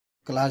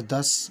Class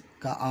 10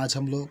 का आज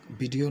हम लोग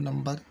वीडियो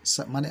नंबर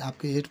माने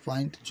आपके 8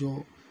 पॉइंट जो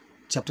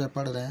चैप्टर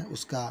पढ़ रहे हैं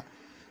उसका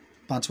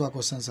 5वां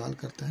क्वेश्चन सॉल्व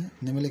करते हैं।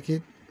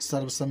 निम्नलिखित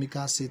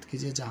सर्वसमीका सिद्ध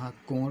कीजिए जहां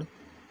कोण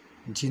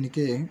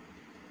जिनके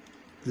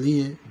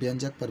लिए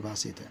व्यंजक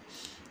परिभाषित है।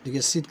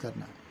 देखिए सिद्ध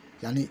करना है,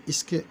 यानी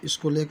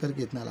इसको लेकर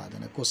के इतना ला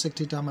देना, cosec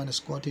theta minus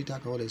cot theta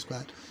का होल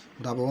स्क्वायर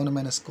बराबर 1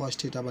 माइनस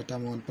कॉस थीटा बटा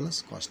 1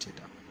 प्लस कॉस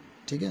थीटा।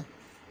 ठीक है,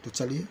 तो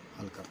चलिए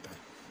हल करते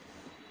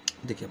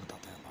हैं। देखिए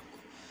बताते हैं आपको।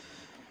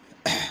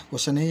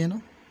 क्वेश्चन है ये ना,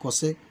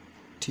 कोसेक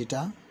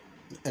थीटा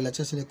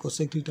LHS ले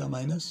cosec theta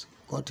minus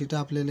cot theta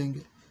आप ले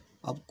लेंगे।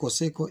 अब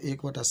कोसेक को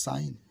 1 बटा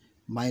साइन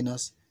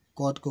माइनस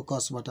कॉट को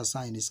कॉस बटा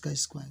साइन इसका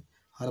स्क्वायर,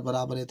 हर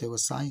बराबर है तो वो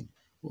साइन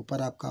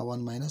ऊपर आपका 1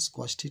 माइनस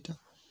कॉस थीटा।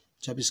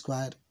 जब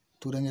स्क्वायर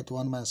तुरेंगे तो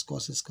 1 minus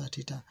cos square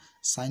theta,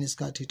 sine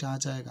square theta आ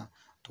जाएगा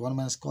तो 1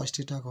 माइनस कॉस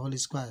थीटा का होल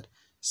स्क्वायर,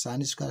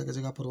 साइन स्क्वायर की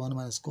जगह पर 1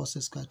 माइनस कॉस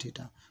स्क्वायर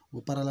थीटा,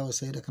 ऊपर वाला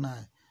वैसे ही रखना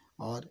है।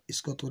 और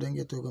इसको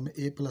तुरेंगे तो एगो में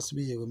a प्लस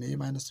बी एगो में a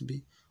माइनस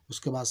बी,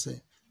 उसके बाद से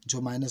जो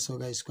माइनस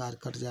होगा स्क्वायर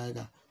कट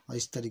जाएगा और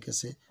इस तरीके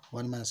से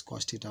 1 minus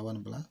cos theta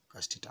 1 plus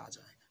cos theta आ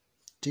जाएगा।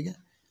 ठीक है,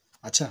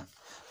 अच्छा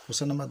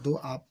क्वेश्चन नंबर 2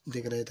 आप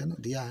देख रहे थे ना,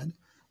 दिया है ना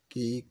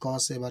कि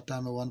कॉस ए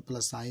बटा में 1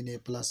 प्लस साइन ए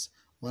प्लस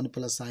 1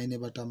 प्लस साइन ए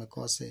बटा में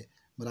कॉस ए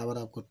बराबर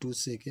आपको 2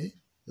 से के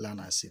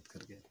लाना है सिद्ध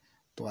करके।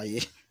 तो आइए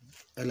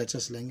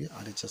LHS लेंगे,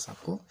 RHS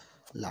आपको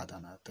ला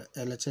देना है। तो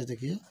LHS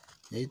देखिए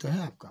यही तो है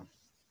आपका,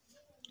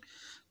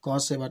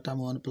 कॉस ए बटा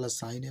में 1 प्लस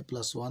साइन ए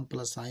प्लस 1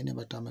 प्लस साइन ए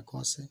बटा में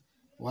cos A,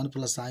 1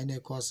 plus sign A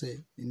cos A,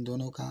 इन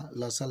दोनों का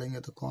लसा लेंगे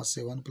तो cos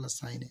A 1 plus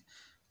sign A,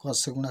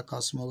 cos से गुणा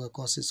कॉस में होगा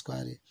कॉस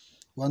स्क्वायर ए,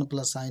 1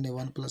 प्लस साइन ए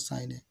 1 प्लस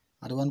साइन ए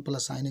और 1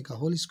 प्लस साइन ए का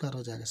होल स्क्वायर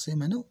हो जाएगा,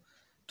 सेम है ना।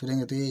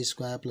 तुरेंगे तो ए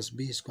square plus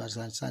B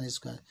square sine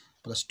square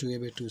plus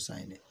 2ab 2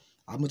 sign ए।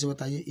 आप मुझे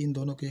बताइए इन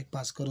दोनों को एक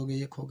पास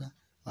करोगे 1 होगा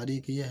और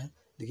एक ये है,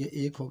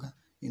 देखिए 1 होगा,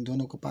 इन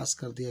दोनों को पास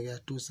कर दिया गया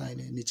 2 साइन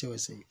ए, नीचे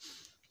वैसे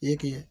ही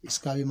 1 ये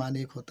इसका भी मान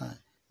 1 होता है,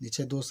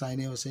 नीचे 2 साइन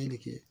ए वैसे ही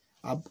लिखिए।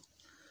 अब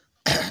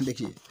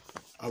देखिए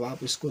अब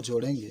आप इसको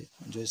जोड़ेंगे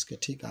जो इसके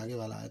ठीक आगे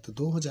वाला है तो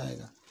 2 हो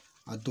जाएगा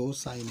और 2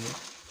 साइन ए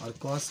और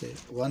कॉस ए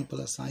 1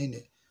 प्लस साइन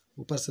ए,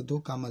 ऊपर से 2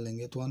 कॉमन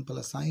लेंगे तो 1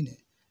 प्लस साइन ए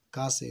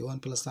कास ए 1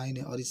 प्लस साइन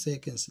ए और इससे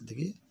कैंसिल,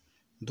 देखिए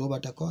 2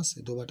 बटा कॉस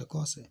ए 2 बटा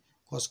कॉस ए,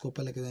 कॉस को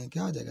ऊपर लेके जाएंगे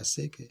क्या आ जाएगा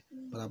सेक ए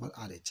बराबर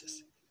RHS।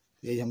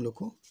 यही हम लोग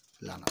को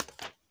लाना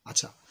था।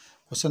 अच्छा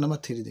क्वेश्चन नंबर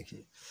 3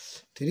 देखिए,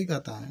 3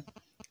 कहता है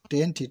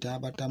टेन थीटा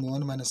बटा में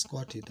 1 minus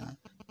cot theta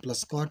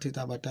plus cot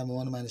theta बटा में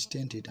 1 माइनस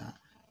टेन थीटा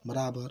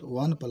बराबर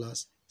 1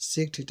 प्लस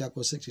सेक थीटा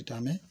को सेक थीटा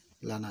में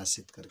लाना है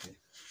सिद्ध करके।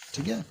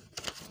 ठीक है,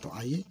 तो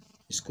आइए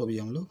इसको भी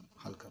हम लोग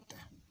हल करते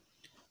हैं।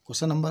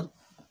 क्वेश्चन नंबर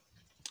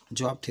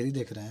जो आप 3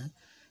 देख रहे हैं,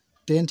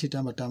 टेन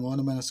थीटा बटा में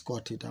 1 minus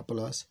cot theta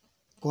plus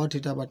cot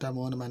theta बटा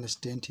में 1 माइनस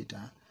टेन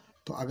थीटा,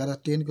 तो अगर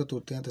टेन को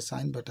तोड़ते हैं तो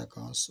साइन बटा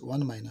कॉस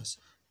 1 माइनस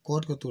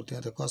कॉट को तोड़ते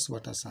हैं तो कॉस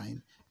बटा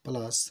साइन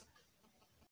प्लस